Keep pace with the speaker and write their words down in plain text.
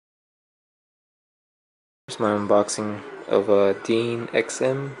Here's my unboxing of a Dean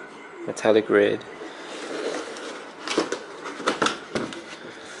XM metallic red.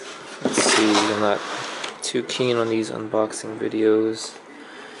 Let's see, I'm not too keen on these unboxing videos,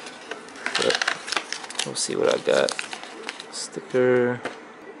 but we'll see what I got. Sticker,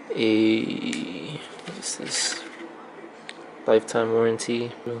 what is this? Lifetime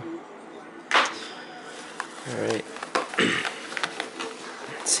warranty. Alright,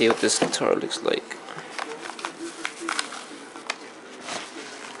 let's see what this guitar looks like.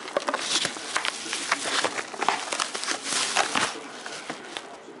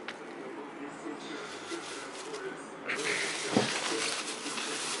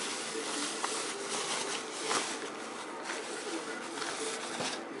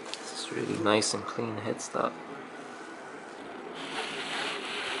 Really nice and clean headstock.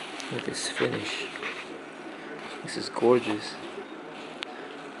 Look at this finish. This is gorgeous.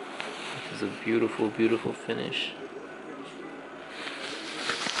 This is a beautiful, beautiful finish.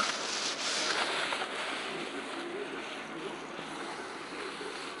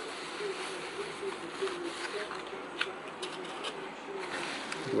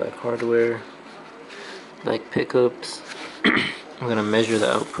 Black hardware, black pickups. I'm gonna measure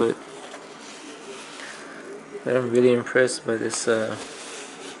the output. But I'm really impressed by this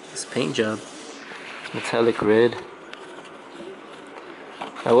this paint job. Metallic red.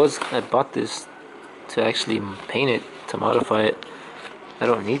 I bought this to actually paint it, to modify it. I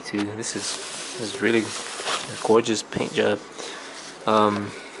don't need to. This is really a gorgeous paint job.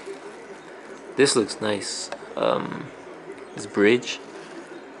 This looks nice. This bridge,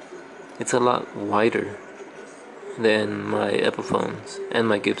 it's a lot wider than my Epiphones and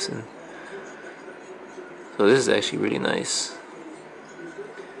my Gibson. So this is actually really nice.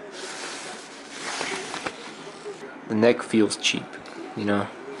 The neck feels cheap, you know.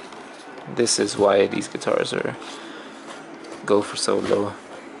 This is why these guitars go for so low,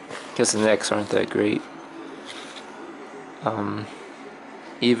 because the necks aren't that great.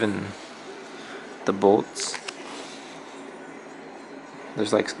 Even the bolts,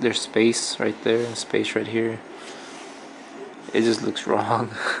 there's space right there and space right here. It just looks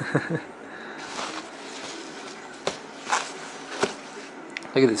wrong.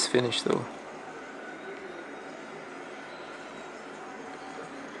 Look at this finish though.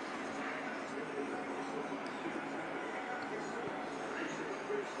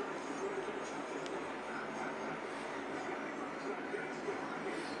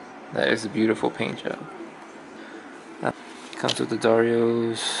 That is a beautiful paint job. Comes with the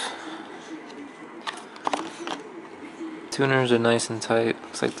Darios. Tuners are nice and tight.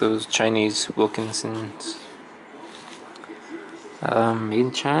 Looks like those Chinese Wilkinsons. Made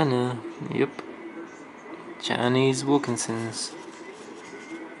in China. Yep. Chinese Wilkinsons.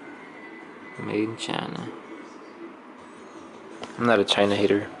 Made in China. I'm not a China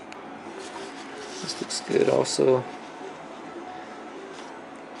hater. This looks good also.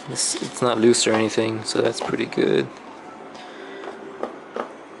 It's not loose or anything, so that's pretty good.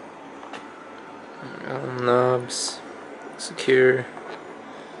 Knobs secure.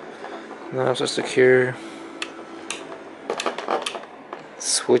 Knobs are secure.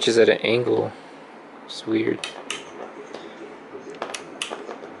 Switches at an angle. It's weird.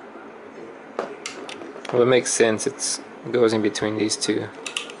 Well, it makes sense. It goes in between these two.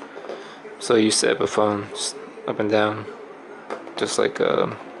 So you set up a phone just up and down, just like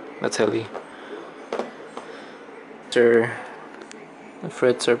a tele. The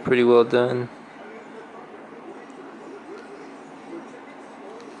frets are pretty well done.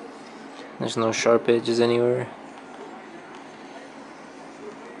 There's no sharp edges anywhere.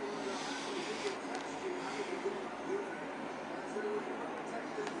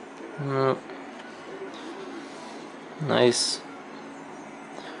 Nice.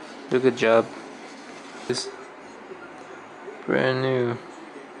 Do a good job. This brand new,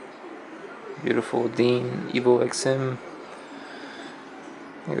 beautiful Dean Evo XM.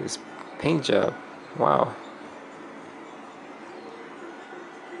 Look at this paint job. Wow.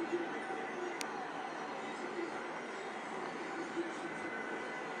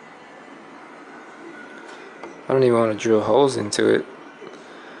 I don't even want to drill holes into it,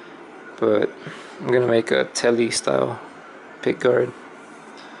 but I'm gonna make a tele style pick guard.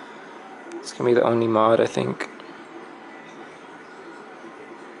 It's gonna be the only mod, I think.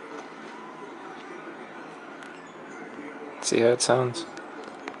 See how it sounds.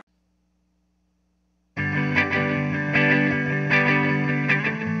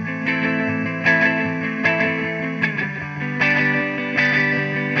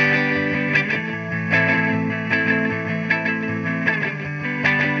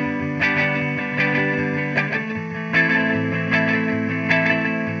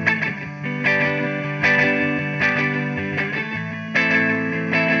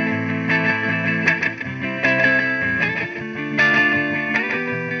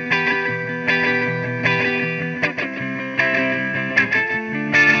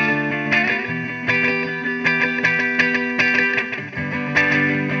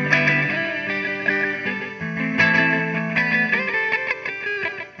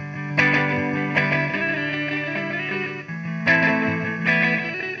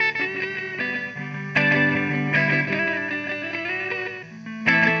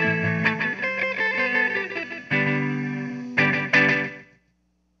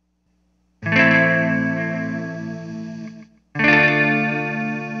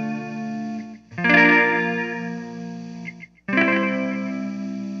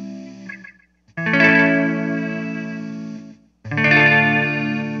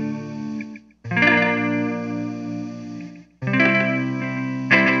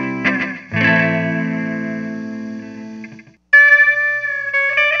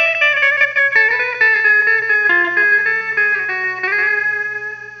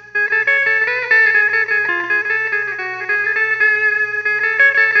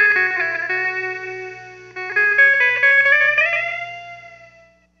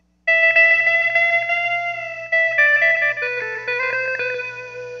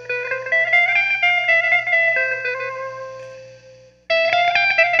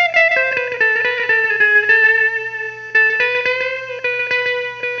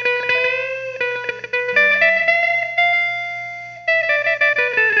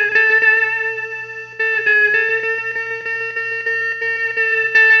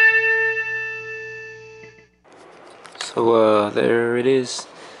 So there it is.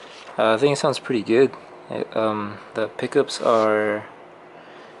 I think it sounds pretty good. The pickups are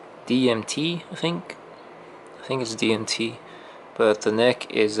DMT, I think it's DMT, but the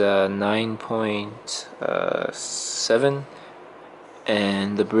neck is 9.7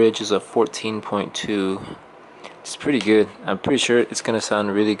 and the bridge is a 14.2. It's pretty good. I'm pretty sure it's gonna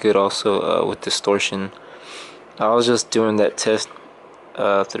sound really good also with distortion. I was just doing that test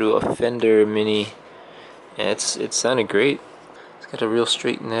through a Fender Mini, and it sounded great. It's got a real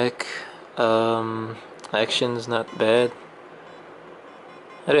straight neck. Action's not bad.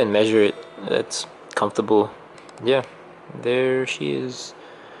 I didn't measure it. It's comfortable. Yeah, there she is.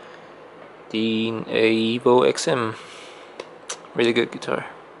 Dean Evo XM. Really good guitar.